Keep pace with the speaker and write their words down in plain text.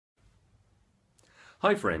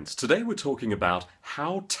Hi friends, today we're talking about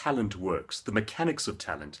how talent works, the mechanics of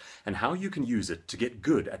talent, and how you can use it to get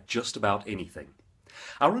good at just about anything.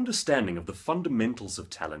 Our understanding of the fundamentals of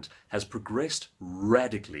talent has progressed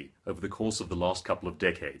radically over the course of the last couple of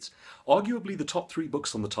decades. Arguably the top 3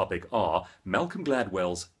 books on the topic are Malcolm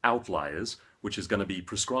Gladwell's Outliers, which is going to be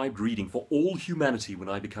prescribed reading for all humanity when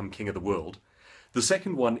I become king of the world. The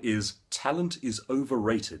second one is Talent is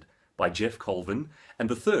Overrated, by Jeff Colvin, and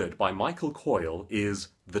the third, by Michael Coyle, is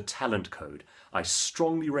The Talent Code. I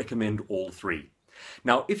strongly recommend all 3.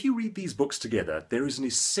 Now, if you read these books together, there is an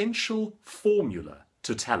essential formula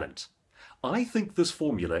to talent. I think this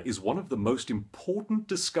formula is one of the most important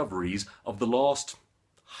discoveries of the last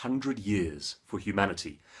 100 years for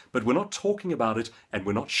humanity, but we're not talking about it and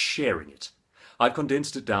we're not sharing it. I've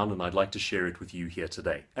condensed it down and I'd like to share it with you here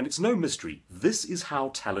today. And it's no mystery. This is how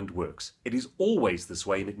talent works. It is always this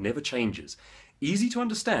way and it never changes. Easy to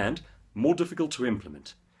understand, more difficult to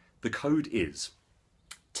implement. The code is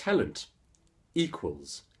talent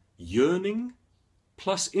equals yearning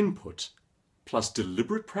plus input plus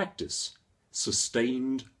deliberate practice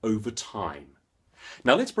sustained over time.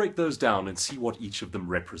 Now let's break those down and see what each of them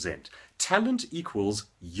represent. Talent equals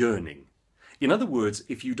yearning. In other words,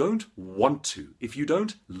 if you don't want to, if you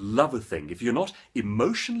don't love a thing, if you're not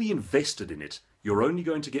emotionally invested in it, you're only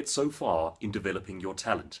going to get so far in developing your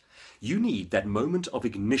talent. You need that moment of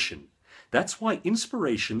ignition. That's why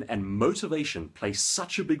inspiration and motivation play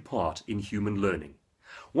such a big part in human learning.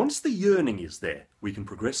 Once the yearning is there, we can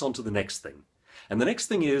progress on to the next thing. And the next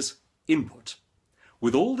thing is input.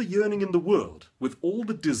 With all the yearning in the world, with all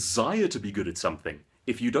the desire to be good at something,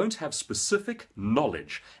 if you don't have specific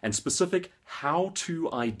knowledge and specific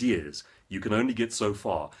how-to ideas, you can only get so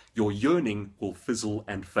far. Your yearning will fizzle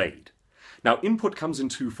and fade. Now, input comes in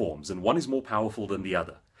 2 forms, and one is more powerful than the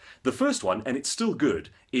other. The first one, and it's still good,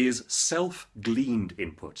 is self-gleaned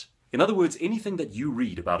input. In other words, anything that you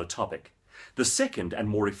read about a topic. The second and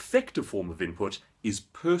more effective form of input is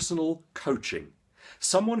personal coaching.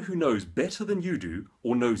 Someone who knows better than you do,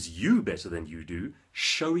 or knows you better than you do,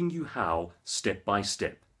 showing you how step by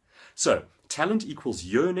step. So, talent equals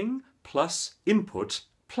yearning plus input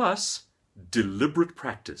plus deliberate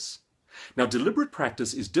practice. Now, deliberate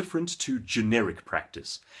practice is different to generic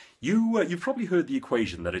practice. You've probably heard the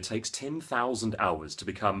equation that it takes 10,000 hours to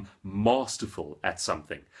become masterful at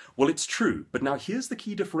something. Well, it's true, but now here's the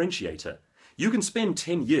key differentiator. You can spend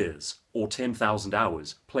 10 years or 10,000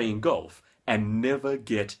 hours playing golf and never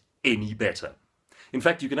get any better. In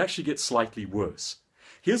fact, you can actually get slightly worse.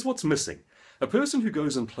 Here's what's missing. A person who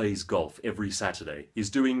goes and plays golf every Saturday is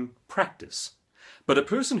doing practice. But a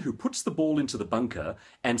person who puts the ball into the bunker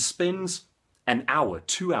and spends an hour,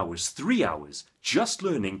 2 hours, 3 hours just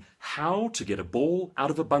learning how to get a ball out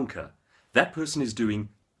of a bunker, that person is doing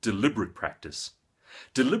deliberate practice.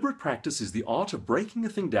 Deliberate practice is the art of breaking a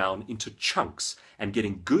thing down into chunks and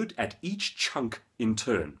getting good at each chunk in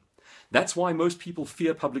turn. That's why most people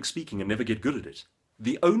fear public speaking and never get good at it.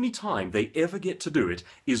 The only time they ever get to do it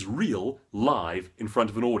is real, live, in front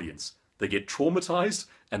of an audience. They get traumatized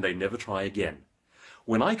and they never try again.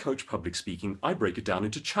 When I coach public speaking, I break it down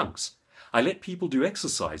into chunks. I let people do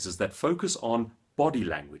exercises that focus on body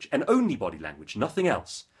language, and only body language, nothing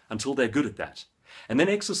else, until they're good at that. And then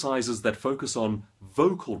exercises that focus on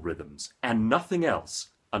vocal rhythms, and nothing else,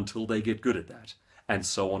 until they get good at that. And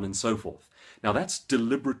so on and so forth. Now that's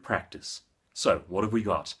deliberate practice. So what have we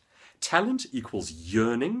got? Talent equals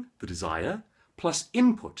yearning, the desire, plus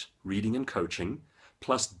input, reading and coaching,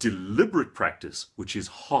 plus deliberate practice, which is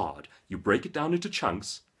hard. You break it down into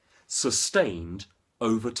chunks, sustained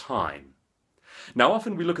over time. Now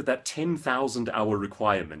often we look at that 10,000 hour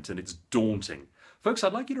requirement and it's daunting. Folks,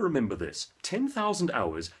 I'd like you to remember this. 10,000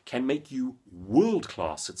 hours can make you world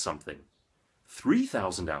class at something.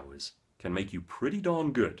 3,000 hours can make you pretty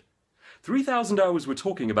darn good. 3,000 hours, we're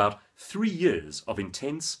talking about 3 years of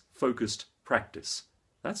intense, focused practice.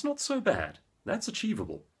 That's not so bad. That's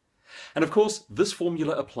achievable. And of course, this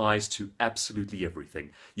formula applies to absolutely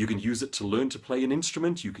everything. You can use it to learn to play an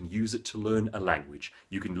instrument. You can use it to learn a language.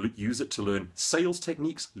 You can use it to learn sales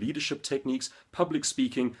techniques, leadership techniques, public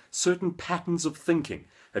speaking, certain patterns of thinking.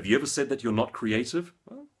 Have you ever said that you're not creative?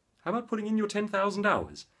 Well, how about putting in your 10,000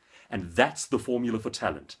 hours? And that's the formula for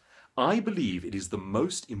talent. I believe it is the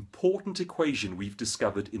most important equation we've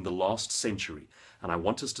discovered in the last century, and I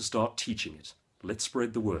want us to start teaching it. Let's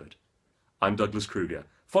spread the word. I'm Douglas Kruger.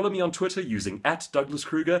 Follow me on Twitter using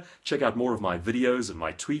 @DouglasKruger. Check out more of my videos and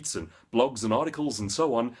my tweets and blogs and articles and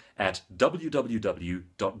so on at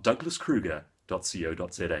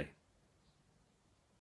www.douglaskruger.co.za.